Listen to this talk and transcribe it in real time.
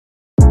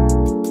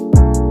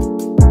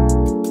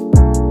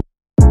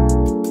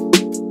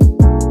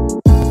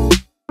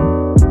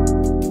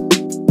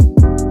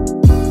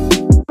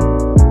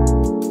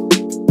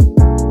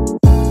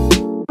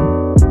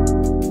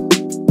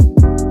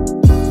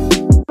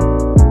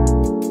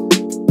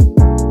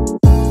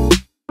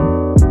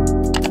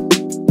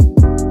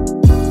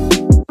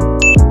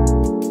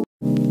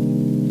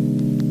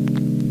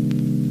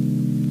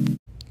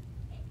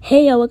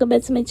Hey, welcome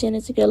back to my channel,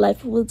 Secret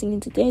Life of Wildine.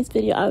 In today's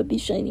video, I will be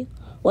showing you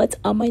what's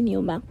on my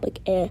new MacBook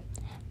Air.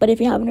 But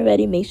if you haven't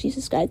already, make sure you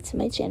subscribe to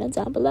my channel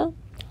down below.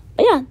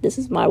 But yeah, this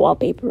is my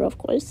wallpaper, of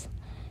course.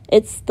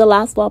 It's the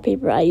last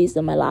wallpaper I used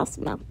on my last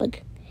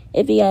MacBook.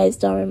 If you guys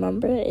don't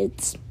remember,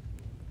 it's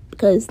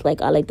because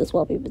I like this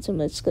wallpaper too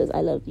much because I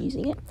love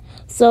using it.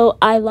 So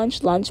I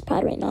launched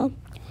Launchpad right now.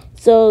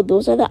 So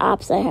those are the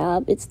apps I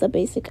have. It's the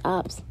basic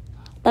apps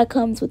that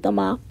comes with the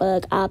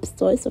MacBook: App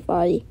Store,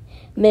 Safari,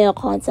 Mail,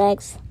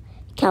 Contacts,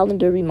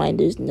 Calendar,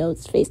 Reminders,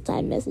 Notes,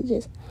 FaceTime,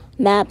 Messages,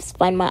 Maps,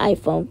 Find My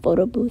iPhone,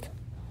 Photo Booth,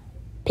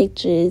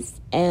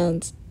 Pictures,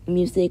 and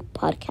Music,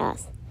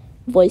 Podcasts,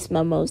 Voice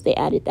Memos. They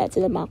added that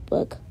to the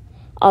MacBook.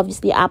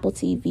 Obviously, Apple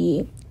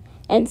TV,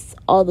 and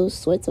all those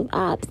sorts of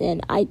apps.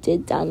 And I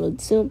did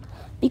download Zoom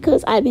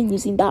because I've been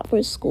using that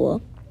for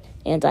school.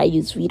 And I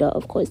use Vita,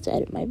 of course, to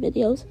edit my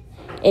videos,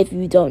 if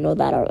you don't know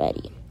that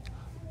already.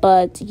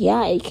 But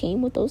yeah, it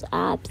came with those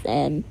apps,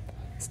 and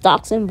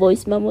Stocks and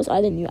Voice Memos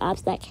are the new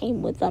apps that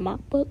came with the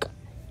MacBook.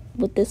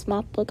 With this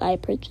MacBook I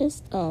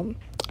purchased.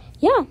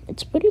 Yeah,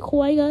 it's pretty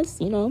cool, I guess,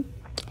 no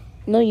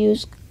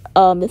use.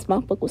 This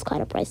MacBook was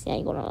kind of pricey, I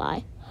ain't gonna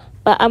lie.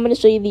 But I'm gonna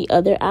show you the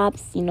other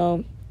apps,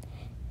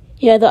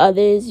 Here are the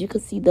others. You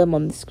can see them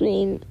on the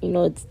screen.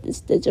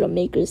 It's digital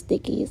maker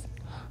stickies.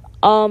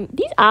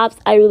 These apps,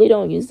 I really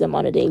don't use them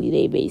on a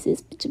daily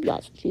basis, to be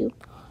honest with you.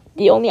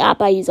 The only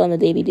app I use on a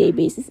daily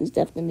basis is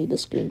definitely the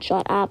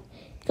screenshot app.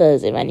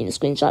 Because if I need to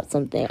screenshot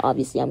something,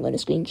 obviously I'm going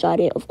to screenshot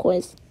it, of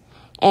course.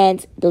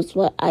 And that's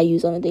what I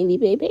use on a daily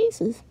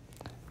basis.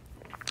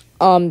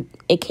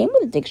 It came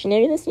with a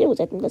dictionary this year, which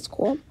I think that's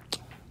cool.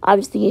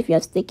 Obviously, if you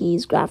have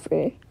stickies,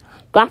 Grapher,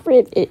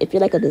 if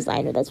you're like a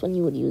designer, that's when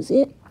you would use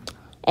it.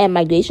 And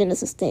Migration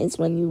Assistant is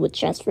when you would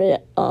transfer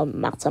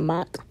Mac to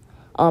Mac.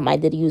 I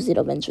did use it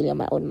eventually on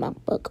my own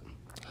MacBook.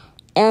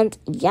 And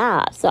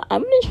yeah, so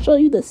I'm going to show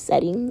you the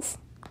settings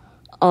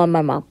on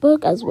my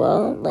MacBook as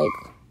well.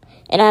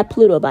 And I have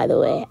Pluto, by the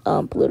way.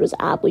 Pluto's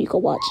an app where you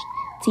can watch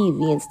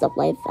TV and stuff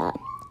like that.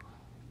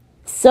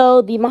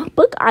 So the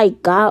MacBook I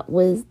got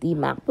was the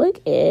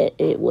MacBook Air.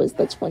 It was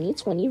the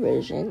 2020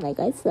 version, like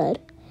I said.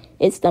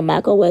 It's the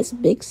macOS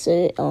Big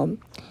Sur.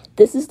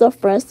 This is the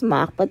first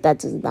MacBook that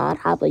does not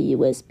have a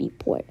USB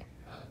port,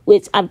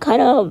 which I'm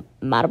kind of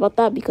mad about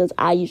that because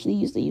I usually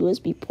use the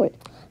USB port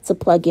to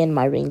plug in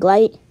my ring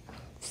light.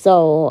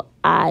 So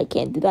I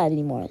can't do that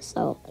anymore.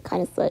 So it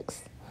kind of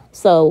sucks.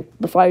 So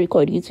before I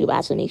record YouTube, I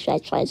have to make sure I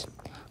charge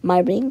my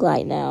ring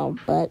light now.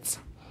 But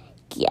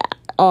yeah,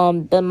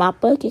 the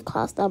MacBook, it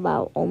cost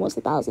about almost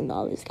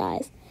 $1,000,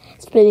 guys.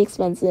 It's pretty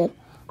expensive.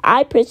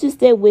 I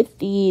purchased it with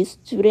the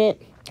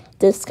student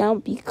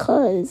discount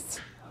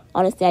because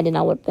honestly, I did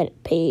not want to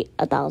pay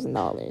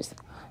 $1,000.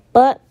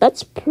 But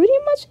that's pretty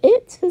much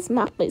it. This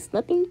MacBook is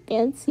nothing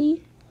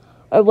fancy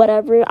or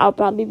whatever. I'll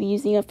probably be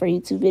using it for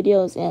YouTube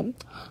videos and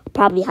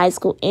probably high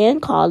school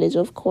and college,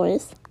 of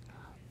course.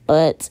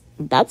 But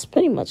that's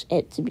pretty much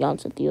it, to be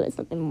honest with you. It's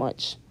nothing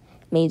much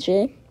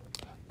major.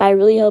 But I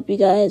really hope you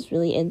guys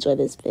really enjoy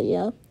this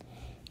video.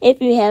 If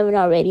you haven't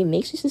already,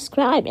 make sure you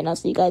subscribe, and I'll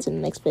see you guys in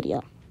the next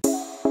video.